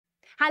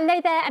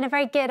Hello there and a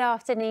very good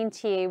afternoon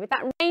to you. With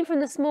that rain from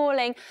this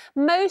morning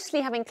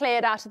mostly having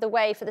cleared out of the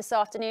way for this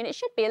afternoon, it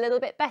should be a little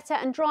bit better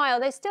and drier.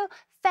 There's still a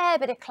fair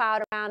bit of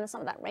cloud around and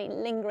some of that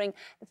rain lingering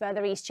the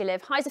further east you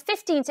live. Highs of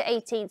 15 to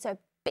 18, so a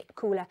bit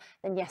cooler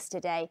than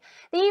yesterday.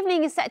 The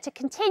evening is set to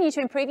continue to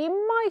improve.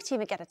 You might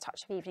even get a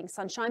touch of evening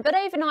sunshine, but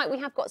overnight we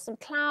have got some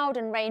cloud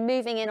and rain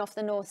moving in off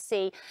the North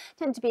Sea.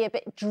 Tend to be a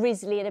bit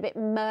drizzly and a bit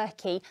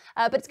murky,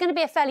 but it's going to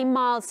be a fairly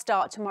mild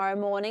start tomorrow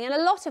morning, and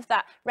a lot of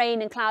that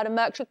rain and cloud and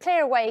murk should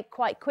clear away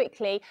quite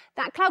quickly.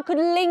 That cloud could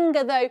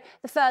linger though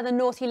the further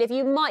north you live.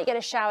 You might get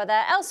a shower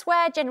there.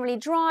 Elsewhere, generally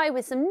dry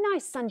with some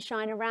nice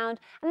sunshine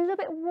around and a little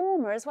bit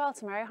warmer as well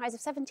tomorrow. Highs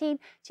of 17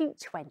 to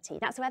 20.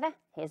 That's the weather.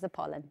 Here's the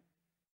pollen.